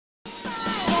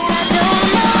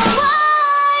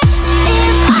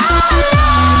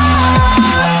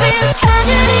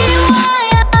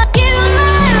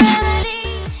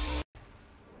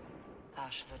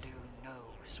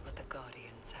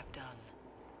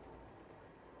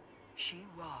She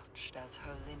watched as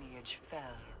her lineage fell,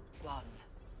 one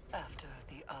after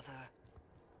the other.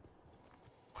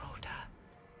 Crota,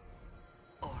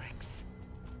 Oryx,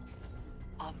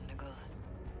 Omnigul,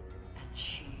 and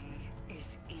she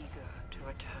is eager to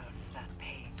return that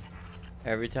pain.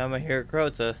 Every time I hear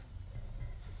Crota,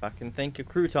 I can think of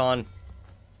Crouton.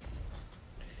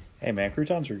 Hey man,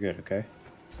 croutons are good, okay?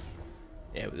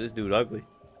 Yeah, but this dude ugly.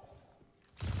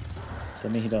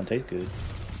 Doesn't mean he don't taste good.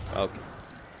 Okay.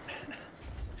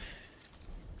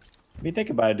 I mean,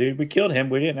 think about it, dude. We killed him.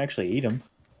 We didn't actually eat him.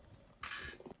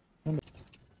 I came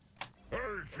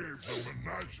from a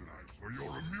nice life for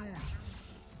your amusement.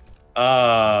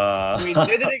 We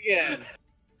did it again.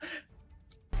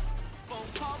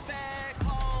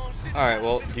 Alright,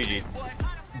 well, GG.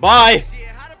 Bye!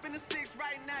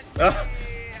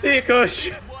 See you,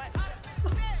 Kush. Then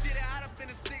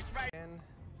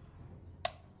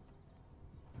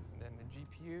the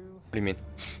GPU. What do you mean?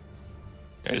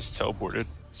 I just teleported.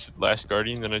 It's last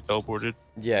Guardian, then I teleported.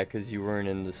 Yeah, because you weren't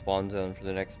in the spawn zone for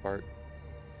the next part.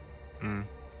 Hmm.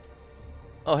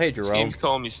 Oh, hey, This Jerome. game's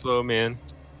calling me slow, man.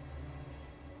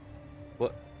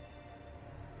 What?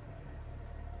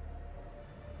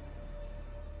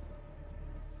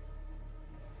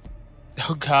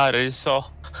 Oh god, I just saw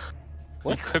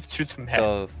What? you clipped through the map.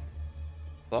 The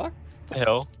fuck? What the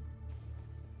hell?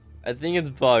 I think it's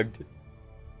bugged.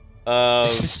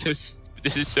 This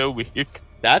is so weird.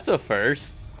 That's a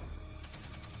first.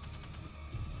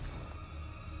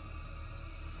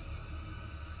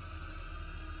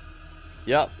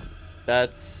 Yep,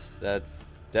 that's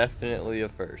definitely a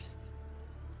first.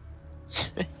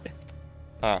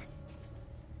 Huh.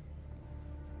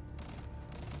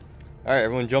 Alright,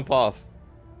 everyone jump off.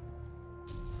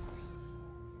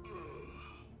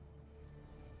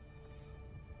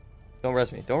 Don't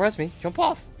rest me. Don't rest me. Jump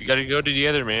off. We gotta go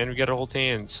together, man. We gotta hold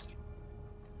hands.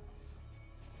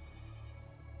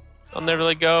 I'll never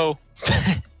let go.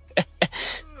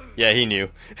 Yeah, he knew.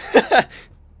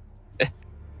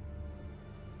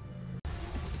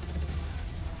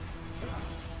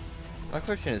 My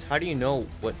question is, how do you know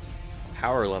what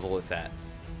power level it's at?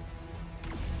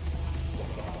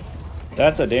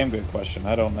 That's a damn good question.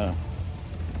 I don't know.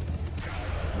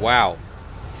 Wow.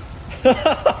 Red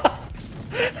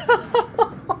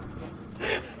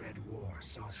War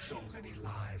saw so many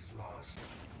lives lost.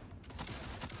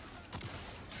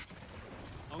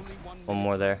 One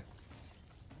more there.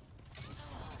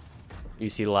 You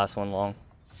see the last one long?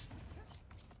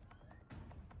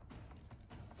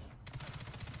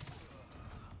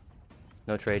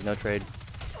 No trade, no trade.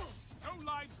 No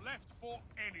lives left for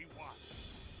anyone.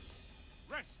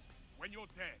 Rest when you're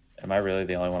dead. Am I really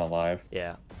the only one alive?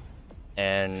 Yeah.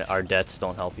 And our deaths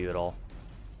don't help you at all.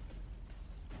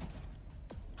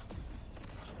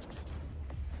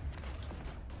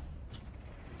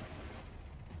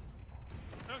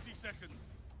 Seconds.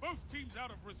 Both teams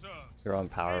out of reserves. You're on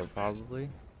power, probably.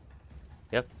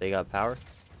 Yep, they got power.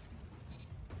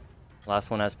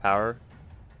 Last one has power.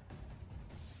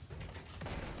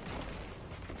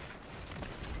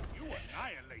 You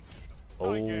annihilated them.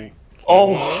 Oh. Okay.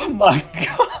 Oh my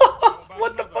god!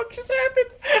 What the fuck just happened?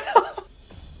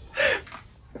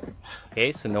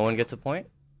 Okay, so no one gets a point?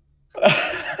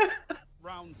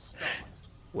 Round start.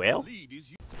 Well, Lead is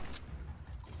you.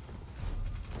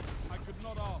 I could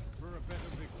not ask for a better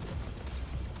victory.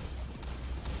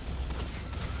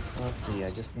 Let's see, I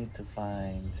just need to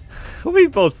find... we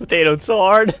both potatoed so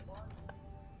hard.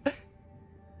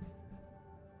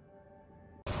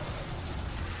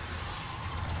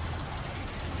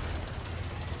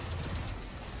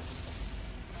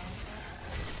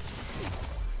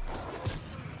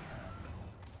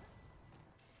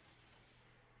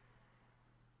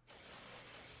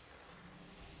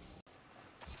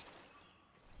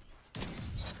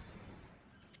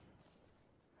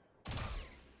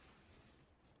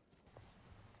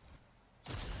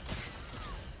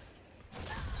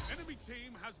 Enemy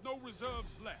team has no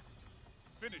reserves left.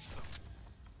 Finish them.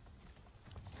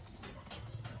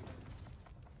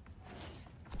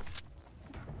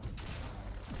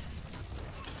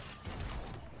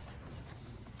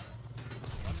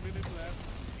 One minute left.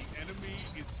 The enemy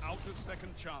is out of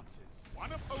second chances.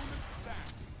 One opponent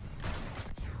stands.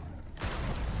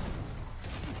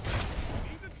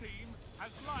 Neither team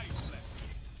has lives left.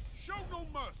 Show no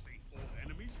mercy. All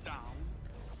enemies down.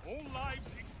 All lives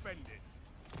expended.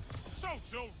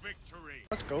 Total victory.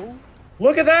 Let's go.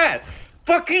 Look at that!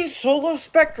 Fucking solo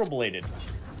spectral bladed.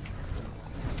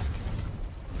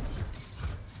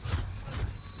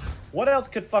 What else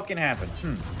could fucking happen?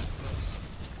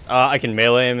 I can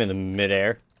melee him in the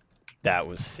midair. That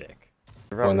was sick.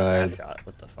 Oh, no. Shot.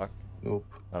 What the fuck? Nope.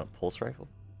 Not a pulse rifle?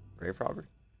 Grave robber?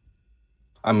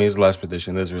 I mean, his last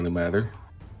position doesn't really matter.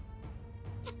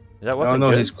 Is that I weapon don't know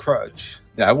good? his crutch.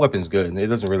 Yeah, that weapon's good. It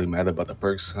doesn't really matter about the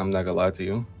perks. I'm not gonna lie to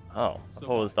you. Oh, I've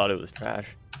always thought it was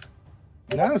trash.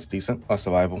 Nah, it's decent. On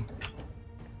survival.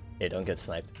 Hey, don't get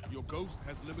sniped. Your ghost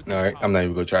has limited Alright, I'm not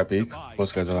even gonna try peek. Survive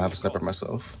Most guys don't have a at sniper all costs.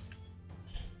 myself.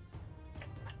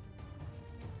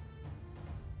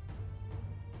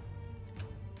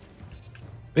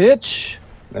 Bitch.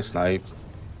 That's snipe.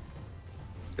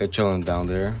 They're chilling down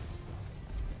there.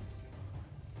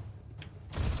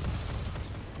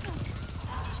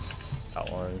 Got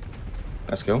one.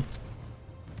 Let's go.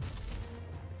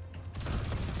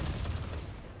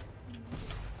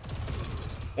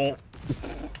 Oh.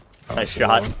 Nice see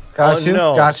shot. one. Got Oh, you.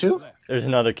 no. Got you. There's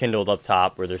another kindled up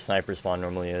top where their sniper spawn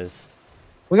normally is.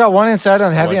 We got one inside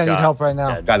on heavy. One I need shot. help right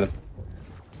now. Dead. Got him.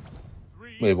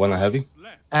 3 Wait, one on heavy? lives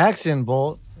left. Action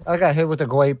bolt. I got hit with a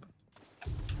grape.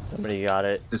 Somebody got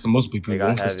it. There's some multiple They people.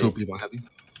 got There's heavy. 2 people on heavy.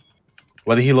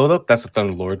 What did he load up? That's a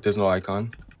Thunderlord. There's no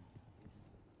icon.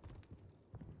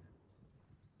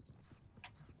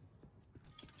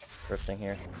 Drifting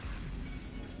here.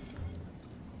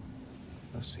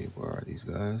 Let's see, where are these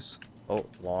guys? Oh,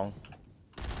 long.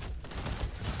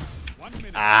 1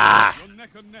 minute. Ah! You're neck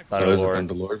and neck. So there's a Thunderlord.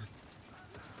 Thunderlord.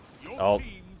 Your Oh,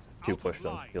 team's Two out of pushed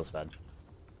them. line. Feels bad.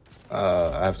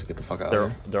 I have to get the fuck out of They're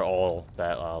here. they're all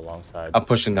that long side. I'm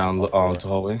pushing down Hallway. to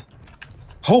hallway.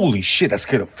 Holy shit, that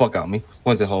scared the fuck out of me.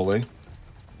 One's in hallway.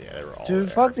 Yeah, they were all Dude,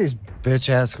 there. fuck these bitch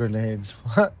ass grenades.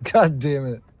 God damn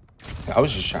it. I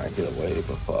was just trying to get away,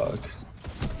 but fuck.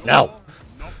 No.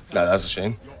 Knocked Nah, out. that's a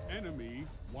shame. Your enemy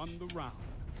won the round.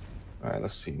 Alright,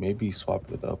 let's see. Maybe swap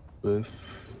it up with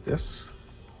this.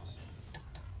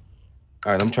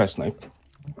 Alright, let me try snipe.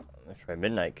 Let's try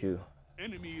midnight coup.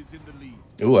 Enemy is in the lead.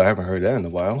 Ooh, I haven't heard that in a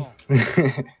while. Let's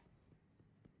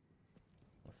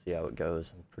see how it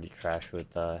goes. I'm pretty trash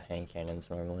with hand cannons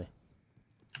normally.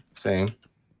 Same.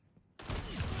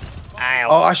 Ow.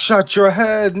 Oh, I shot your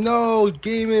head. No,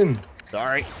 gaming.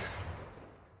 Sorry.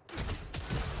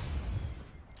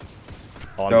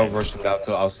 Oh, They're all man. rushing out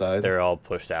to outside. They're all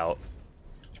pushed out.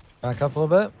 Back up a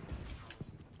little bit.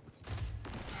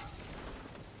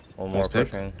 One more Nice pick.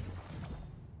 pushing.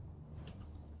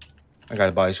 I got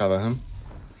a body shot at him.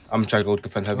 I'm trying to go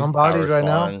defend heavy. I'm bodied Power right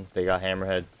now. spawn. They got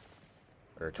hammerhead.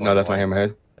 Or No, that's not 21.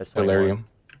 Hammerhead. That's 21. Delirium.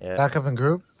 Yeah. Back up in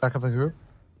group. Back up in group.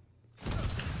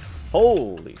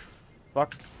 Holy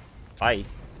fuck. Bye.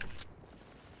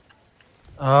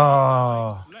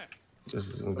 Oh. Left. This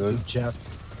isn't good. Jeff.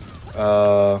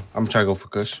 I'm trying to go for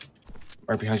Kush.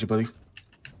 Right behind you, buddy.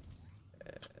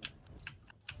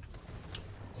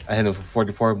 I hit him for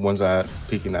 44. One's at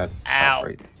peeking at top Ow.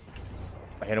 right.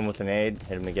 I hit him with an aid.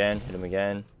 Hit him again. Hit him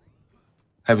again.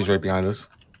 Heavy's right behind us.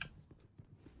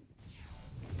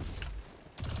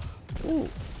 Ooh.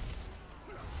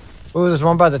 Ooh, there's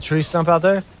one by the tree stump out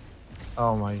there.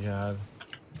 Oh my god.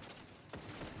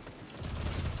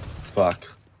 Fuck.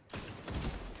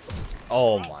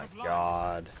 Oh my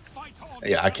god. Fight on.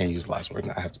 Yeah, I can't use the last word.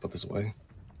 Now I have to put this away.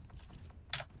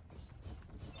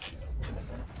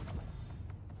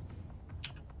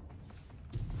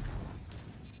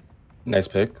 Nice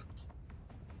pick.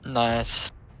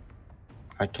 Nice.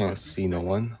 I can't see no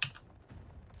one.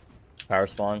 Power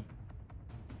spawn.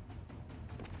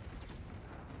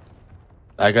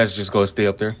 I guys just go stay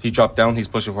up there. He dropped down. He's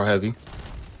pushing for heavy.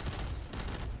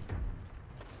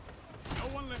 No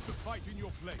one left to fight in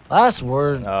your place. Last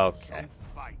word. Okay.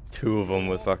 Fight. Two of them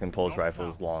with fucking pulse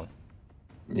rifles long.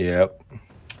 Yep.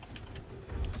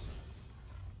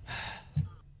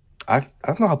 I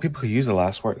don't know how people could use the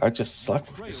last word. I just suck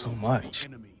with it so much.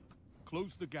 Enemy.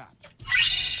 Close the gap.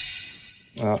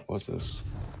 What's this?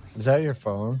 Is that your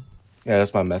phone? Yeah,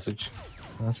 that's my message.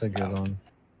 That's a good one.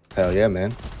 Hell yeah,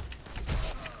 man.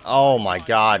 Oh my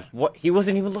god. What? He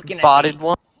wasn't even looking at Bodied me.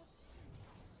 one.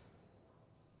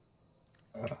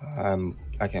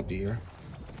 I can't be here.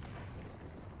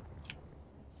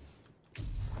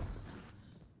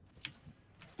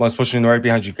 One's pushing right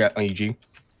behind you, on EG.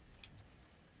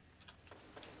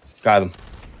 Got him.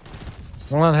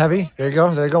 One on heavy. There you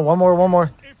go. There you go. One more. One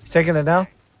more. He's taking it down.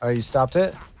 All right, you stopped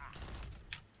it.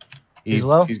 He's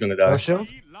low? He's gonna No die. shield.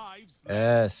 3 lives left.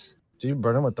 Yes. Do you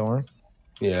burn him with thorn?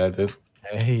 Yeah, I did.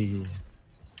 Hey.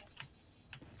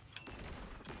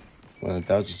 Well, that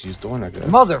was just use Thorn, I guess.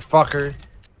 Motherfucker.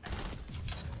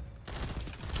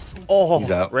 Oh,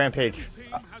 He's out. rampage. Team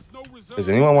has no reserve. Does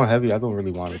anyone want heavy? I don't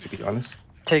really want it, to be honest.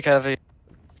 Take heavy.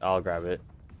 I'll grab it.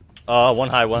 One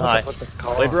high, one high.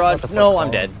 Blade barrage? No,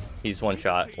 I'm dead. He's one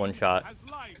shot, one shot. Has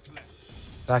lives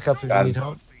left. Back up if Got you him. need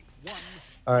help. One.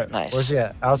 All right. Nice. Where's he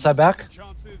at? Outside back?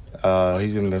 Chances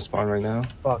He's in the spawn right now.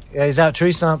 Fuck. Yeah, he's out.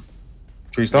 Tree stump.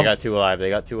 Tree They stump. got 2 alive. They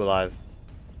got 2 alive.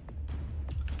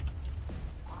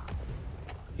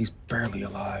 He's barely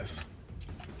alive.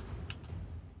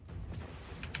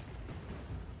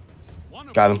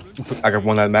 Got him. I got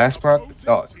one at mass prop.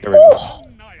 Oh, there we go.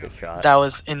 Good shot. That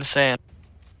was insane.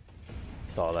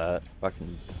 Saw that.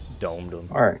 Fucking domed him.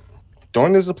 All right.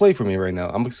 Thorn is a play for me right now.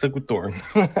 I'm gonna stick with Thorn.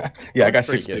 Yeah, I got That's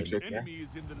 6 pretty picks. good. Enemy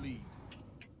is in the lead.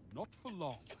 Not for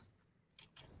long.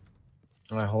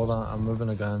 All right, hold on. I'm moving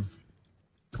a gun.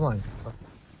 Come on. Fuck.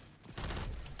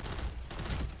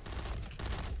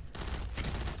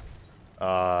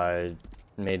 I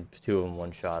made 2 of them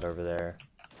 1 shot over there.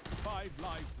 5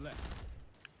 lives left.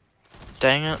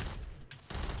 Dang it.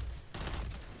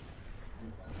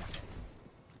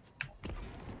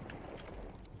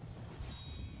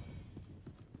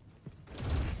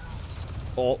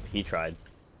 Oh, he tried.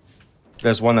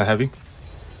 There's one at heavy.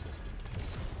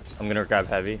 I'm gonna grab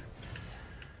heavy.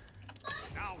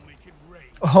 Now we can rain.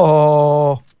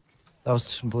 Oh, that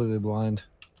was completely blind.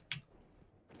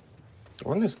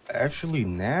 Thorn is actually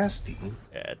nasty.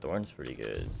 Yeah, Thorn's pretty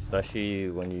good. Especially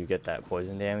when you get that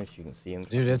poison damage, you can see him.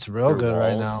 Dude, it's real through good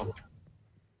right walls.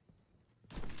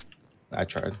 now. I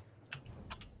tried.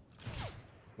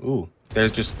 Ooh,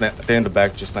 there's just they're in the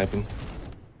back just sniping.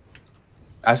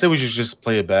 I said we should just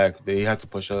play it back. They had to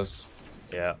push us.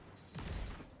 Yeah.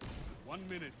 1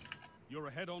 minute. You're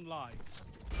ahead on live.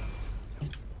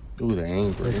 Ooh, they Here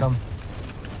angry. they come.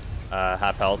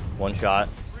 Half health, 1 shot.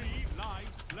 3 lives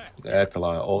left. That's a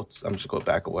lot of ults. I'm just gonna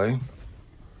back away.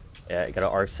 Yeah, you got an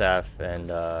arc staff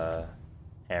and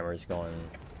hammers going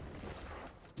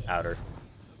outer.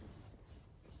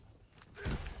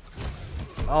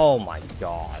 Oh my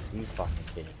god, you fucking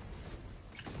kidding.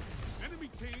 Enemy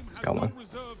team has Got no one.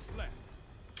 reserves left.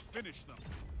 Finish them.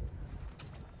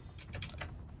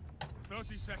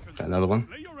 30 seconds. Got another one.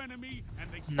 Slay your enemy and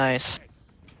they Nice. stay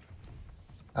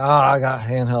Ah, I got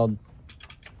handheld.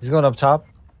 He's going up top.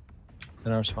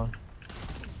 In our spawn.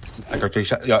 I got 3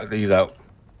 shots. Yeah, he's out.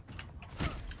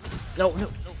 No, no, no.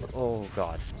 Oh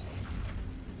god.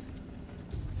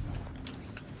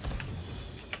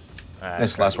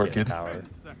 Nice last work, kid. Tower. ahead.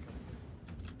 10 seconds.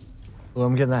 Oh,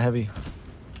 I'm getting that heavy.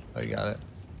 Oh, you got it.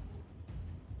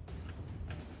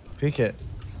 Peek it.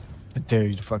 I dare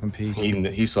you to fucking peek.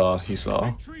 He saw.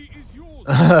 Victory is yours.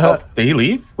 Oh, did he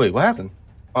leave? Wait, what happened?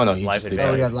 Oh no, he Life just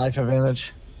Oh, we dipped. got life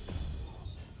advantage.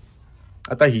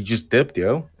 I thought he just dipped,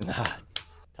 yo.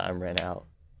 Time ran out.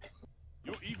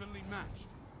 You're evenly matched,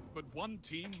 but one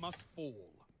team must fall.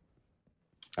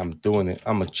 I'm doing it.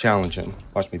 I'm gonna challenge him.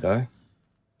 Watch me die.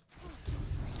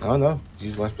 Oh no,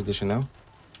 he's last position now.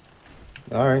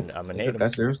 All right, I'm gonna nade him.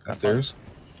 that's theirs. That's Have fun. theirs.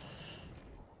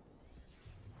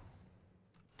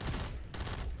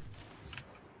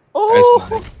 Oh!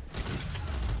 Nice.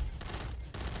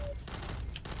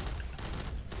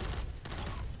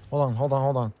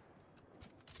 Hold on.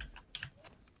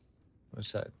 Which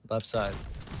side? Left side.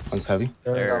 One's heavy.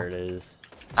 There we There go. it is.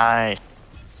 Nice.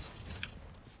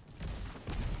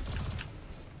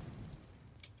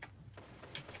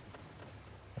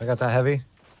 I got that heavy.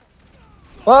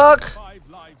 Fuck! 5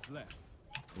 lives left.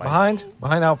 Behind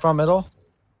out front middle.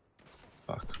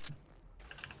 Fuck.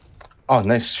 Oh,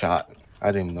 nice shot. I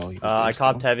didn't even know he was there I still.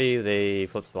 copped heavy. They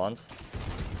flipped spawns.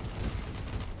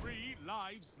 3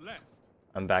 lives left.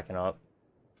 I'm backing up.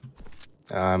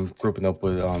 I'm grouping up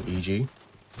with EG.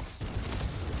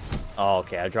 Oh,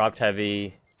 okay. I dropped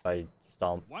heavy. I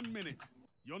stomp. 1 minute.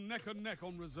 You're neck and neck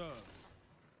on reserves.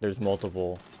 There's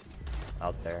multiple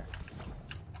out there.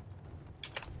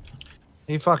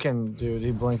 He fucking, dude,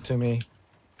 he blinked to me.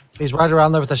 He's right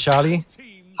around there with a shotty.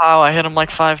 Team Oh, I hit him like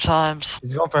 5 times.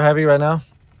 He's going for heavy right now.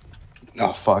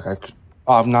 Oh fuck!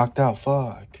 I'm knocked out.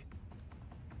 Fuck.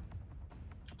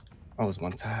 I was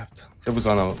one tapped. It was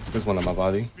on There's one on my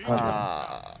body.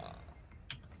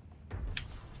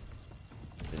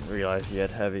 Didn't realize he had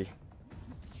heavy.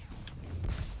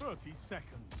 30 seconds.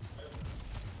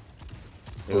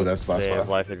 Ooh, that's my They have spot.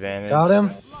 life advantage. Got him.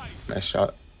 Life. Nice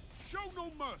shot. Show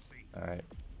no mercy. All right.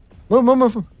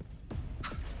 Move.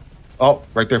 Oh,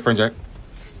 right there, friend Jack.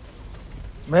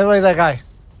 Melee that guy.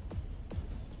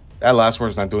 That last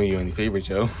word's not doing you any favors,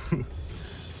 yo.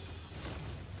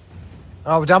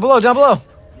 Oh, down below. Your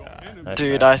enemy Nice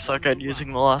Dude, shot. I suck at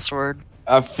using the last word.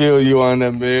 I feel you on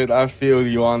that, man. I feel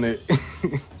you on it.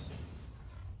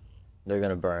 They're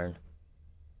gonna burn.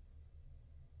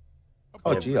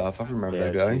 Oh, Geoff, I remember They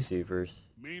that have guy. 2 supers.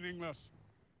 Meaningless.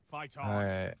 Fight on. All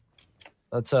right.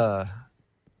 Let's I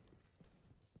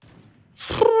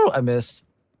missed.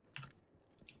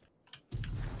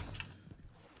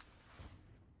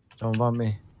 Don't bump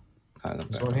me.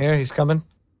 There's one here. He's coming.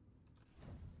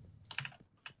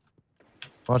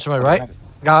 Watch my right.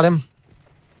 Got him.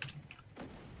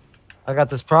 I got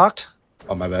this procced.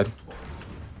 Oh, my bad.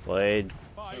 Blade.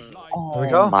 Oh There we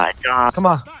go. my god. Come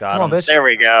on. Got Come on, him. bitch. There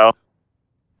we go.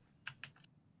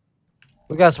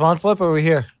 We got spawn flip or are we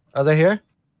here? Are they here?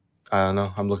 I don't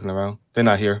know. I'm looking around. They're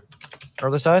not here.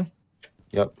 Other side?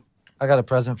 Yep. I got a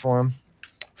present for him.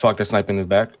 Fuck, they're sniping in the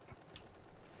back.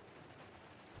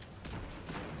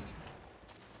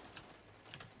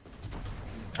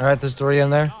 All right, there's 3 in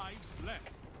there.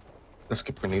 The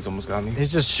skip grenades almost got me.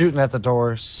 He's just shooting at the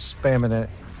door, spamming it.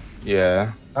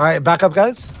 Yeah. All right, back up,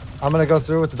 guys. I'm gonna go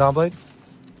through with the Dawn Blade.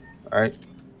 All right.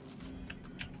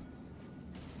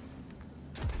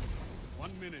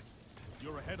 1 minute.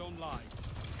 You're ahead on live.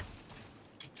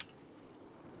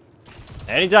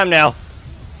 Anytime now.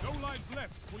 No lives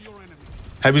left for your enemy.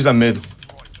 Heavy's on mid.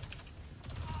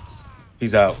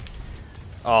 He's out.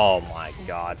 Oh my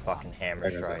god, fucking hammer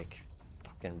Right, right, strike.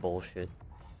 Fucking bullshit.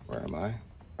 Where am I?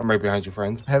 I'm right behind you,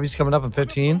 friend. Heavy's coming up in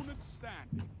 15. Opponent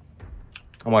stand.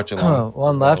 I'm watching long.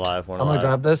 One left. alive, one I'm gonna alive.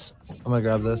 grab this. I'm gonna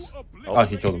grab this. Oh,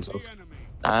 he killed himself.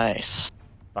 Nice.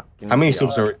 Fucking How many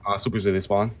god. supers did they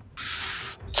spawn?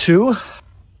 2. I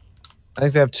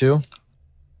think they have 2.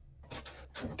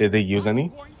 Did they use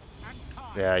any?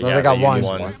 Yeah, No, yeah. they got use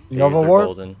one. They Nova use their Warp?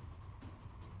 golden.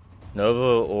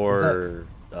 Nova or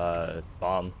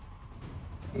bomb.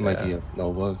 It might be a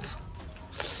Nova.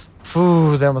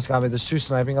 Ooh, they almost got me. There's 2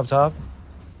 sniping up top.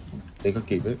 They could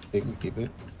keep it. They could keep it.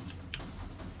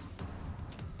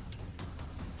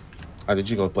 Did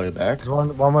you go play it back? There's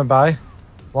one went by.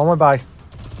 One went by.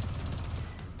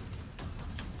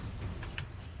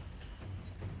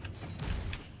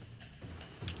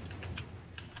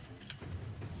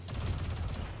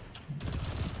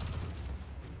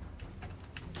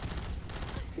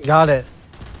 Got it.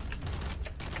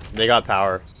 They got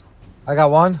power. I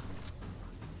got one.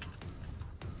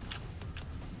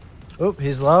 Oop,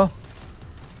 he's low.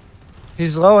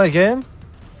 He's low again.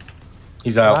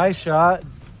 He's out. Nice shot.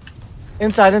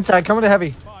 Inside. Coming to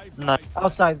heavy. No.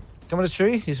 Outside. Coming to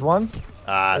tree. He's one.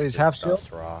 Ah, He's half shield.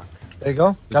 that's rock. There you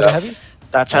go. He's Got a out. heavy.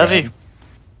 That's heavy.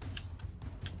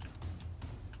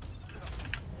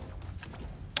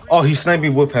 Oh, he sniped me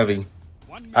with heavy.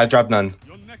 I dropped none.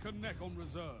 You're neck and neck on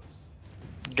reserves.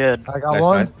 Good. I got Nice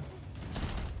one.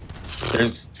 snipe.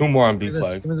 There's 2 more on B Give me this-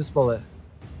 flag. give me this bullet.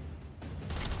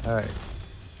 All right.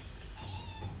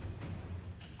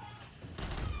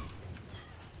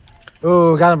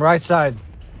 Ooh, got him right side.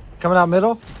 Coming out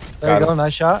middle. There Got you go. him.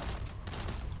 Nice shot.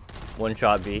 One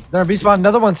shot B. There, B spot.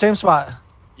 Another one. Same spot.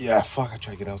 Yeah, fuck. I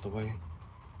tried to get out the way.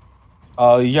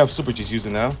 You have super just use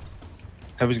it now.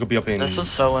 Heavy's gonna be up in. This is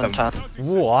so 7. intense.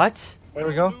 What? There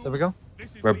we go. There we go.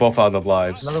 We're both out of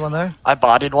lives. Another one there. I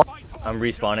bodied one. I'm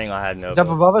respawning. I had no. He's up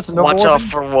above us. Nova Watch out Warden.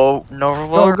 for Nova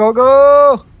Go, Warp.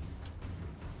 go.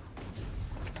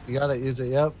 You got it. Use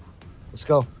it. Yep. Let's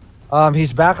go.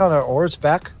 He's back on our oars.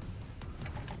 Back.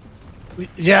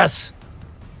 Yes.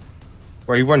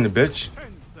 Where you running, bitch?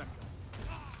 10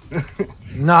 seconds.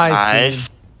 Nice. Nice.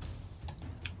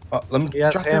 Dude. Let me He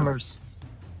has drop down. hammers.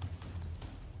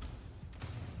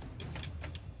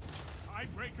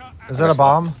 Tiebreaker Is that a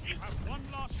bomb? You have one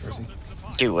last Where is shot he? at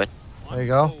survival. Do it. There you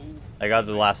go. I got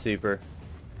the last super.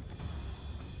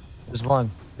 There's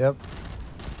one. Yep.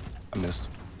 I missed.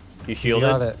 You You shielded?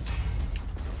 got it.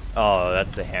 Oh,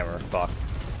 that's the hammer. Fuck.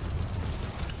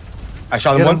 I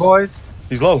shot him Get him, once. boys.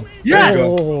 He's low. Yes! There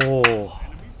you go. Oh.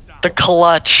 The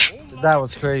clutch. That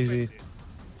was crazy.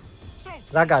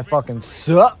 That guy fucking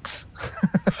sucks.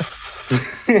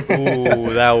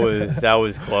 Ooh, that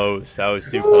was close. That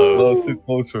was too A close. little too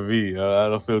close for me. I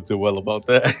don't feel too well about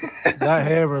that. That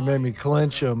hammer made me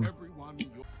clench him. Everyone, you're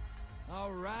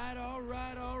All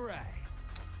right.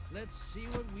 Let's see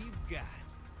what we've got.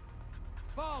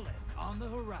 Fallen on the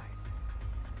horizon.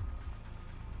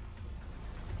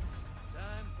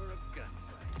 Time for a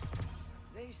gunfight.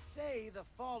 They say the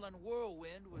fallen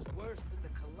whirlwind was worse than the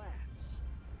collapse.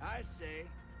 I say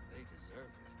they deserve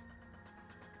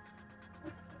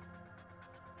it.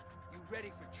 You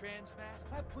ready for transmat?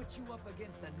 I put you up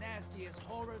against the nastiest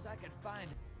horrors I can find.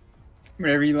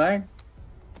 Whenever you like.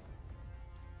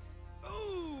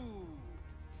 Ooh!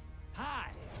 Hi!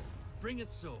 Bring a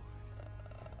sword.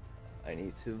 I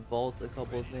need to vault a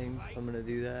couple of things. I'm gonna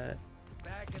do that.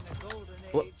 Back in the golden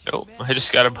What? age, Nope, men I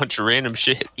just got a bunch of random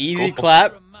shit. Easy Cool.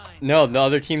 clap. remind No, the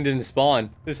other team didn't spawn.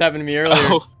 This happened to me earlier.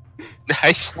 Oh,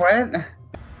 nice. What?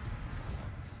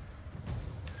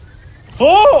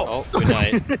 Oh, good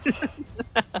night.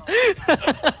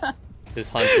 This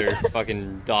hunter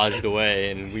fucking dodged away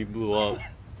and we blew up.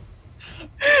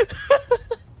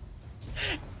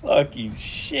 Fucking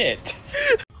shit.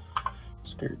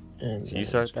 Skirt. And So you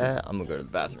start that, I'm gonna go to the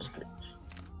bathroom.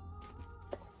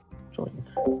 Join.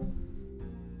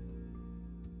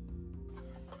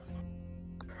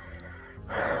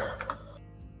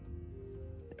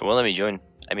 It won't let me join.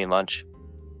 I mean launch.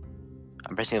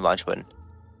 I'm pressing the launch button.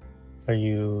 Are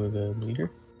you the leader?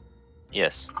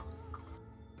 Yes.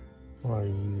 Are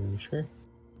you sure?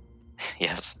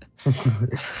 Yes.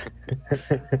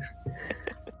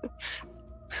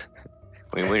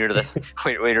 When you're the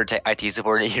when you're IT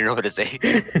support, you don't know what to say.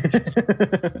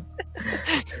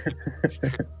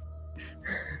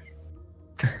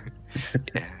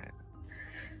 Yeah.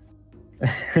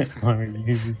 Are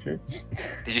you sure?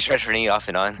 Did you try turning it off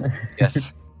and on?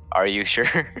 Yes. Are you sure?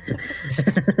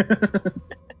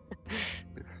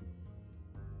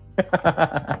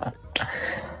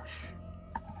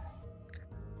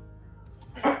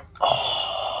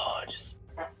 Oh, just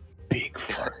big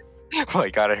fart. Oh my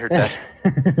god, I heard that.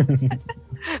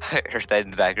 I heard that in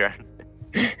the background.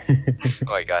 Oh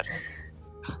my god.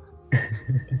 Oh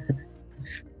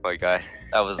my god.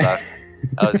 That was loud.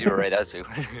 That was, you were right, that was big.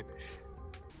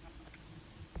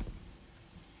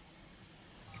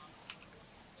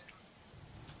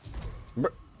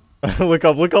 Look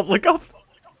up, look up, look up!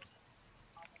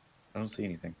 I don't see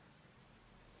anything.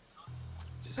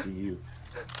 Just see you.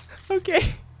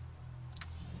 Okay.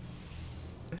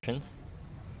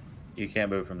 You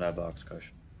can't move from that box, Kush.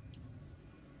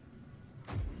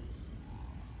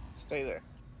 Stay there.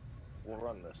 We'll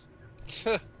run this.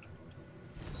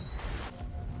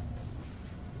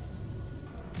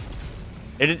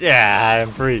 Yeah,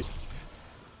 I'm free.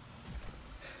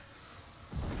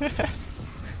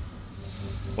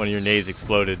 One of your nades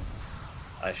exploded.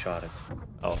 I shot it.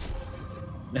 Oh.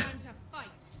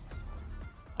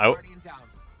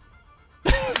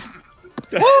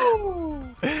 Woo!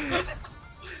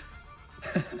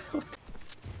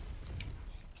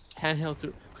 Handheld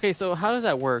super. Okay, so how does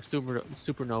that work?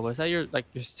 Supernova. Is that your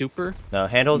your super? No,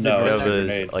 handheld No, it's a supernova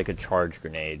grenade. is like a charge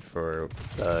grenade for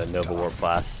the Nova Warp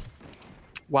class.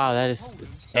 Wow, that is.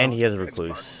 It's And he has a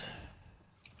recluse.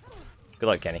 Good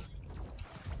luck, Kenny.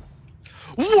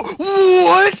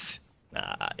 What?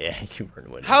 Nah, yeah, you weren't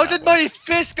winning. How that did one. my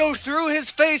fist go through his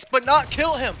face but not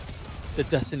kill him? the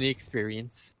Destiny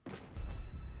experience.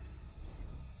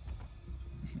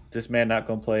 This man not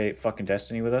gonna play fucking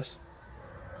Destiny with us?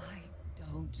 I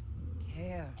don't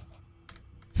care.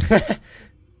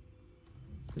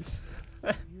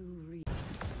 I'm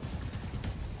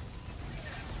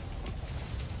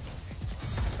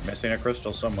missing a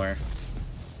crystal somewhere.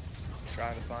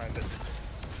 Trying to find it.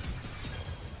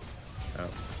 Oh,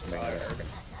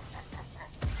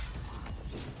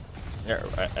 Yeah,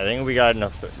 I think we got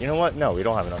enough. You know what? No, we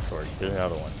don't have enough storage. There's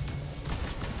another one.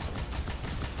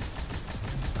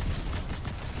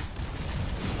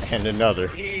 And another.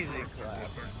 Easy clap.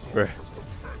 Bruh.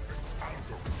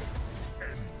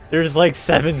 There's like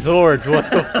 7 swords. What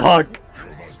the fuck?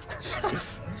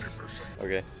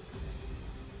 Okay.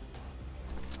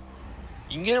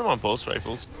 You can get him on pulse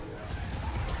rifles.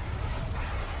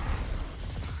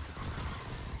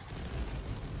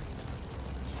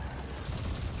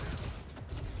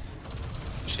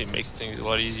 Actually makes things a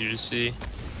lot easier to see.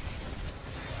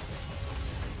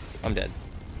 I'm dead.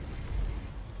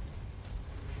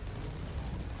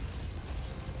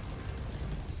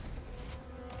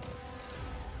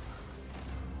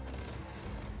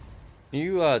 Can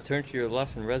you turn to your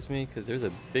left and res me? Because there's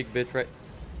a big bitch right...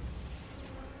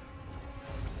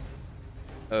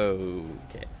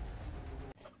 Okay.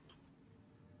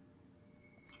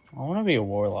 I want to be a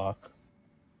warlock.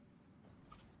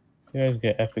 You guys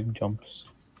get epic jumps.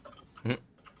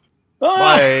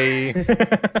 Bye!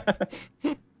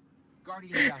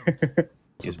 Guardian down.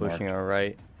 He's pushing our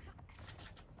right.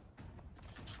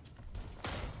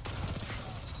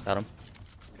 Got him.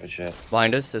 Good shit.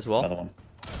 Blind us as well. Another one.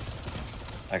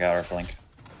 I got our flank.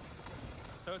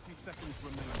 30 seconds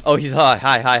remaining. Oh, he's high,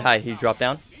 high. He dropped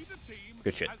down.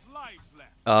 Good shit.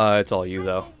 It's all you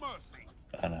though.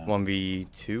 I know.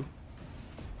 1v2.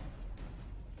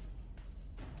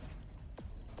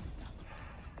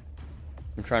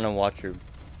 I'm trying to watch your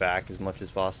back as much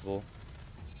as possible.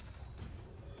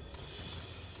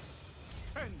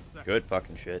 Good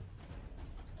fucking shit.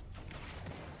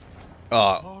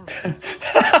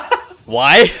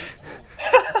 Why?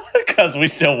 Because we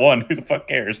still won. Who the fuck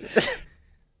cares?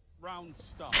 Round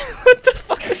start. What the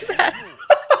fuck is that?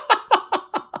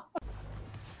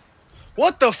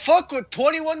 What the fuck with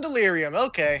 21 delirium?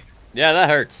 Okay. Yeah, that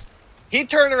hurts. He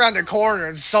turned around the corner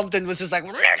and something was just like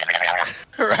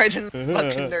right in the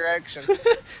fucking direction.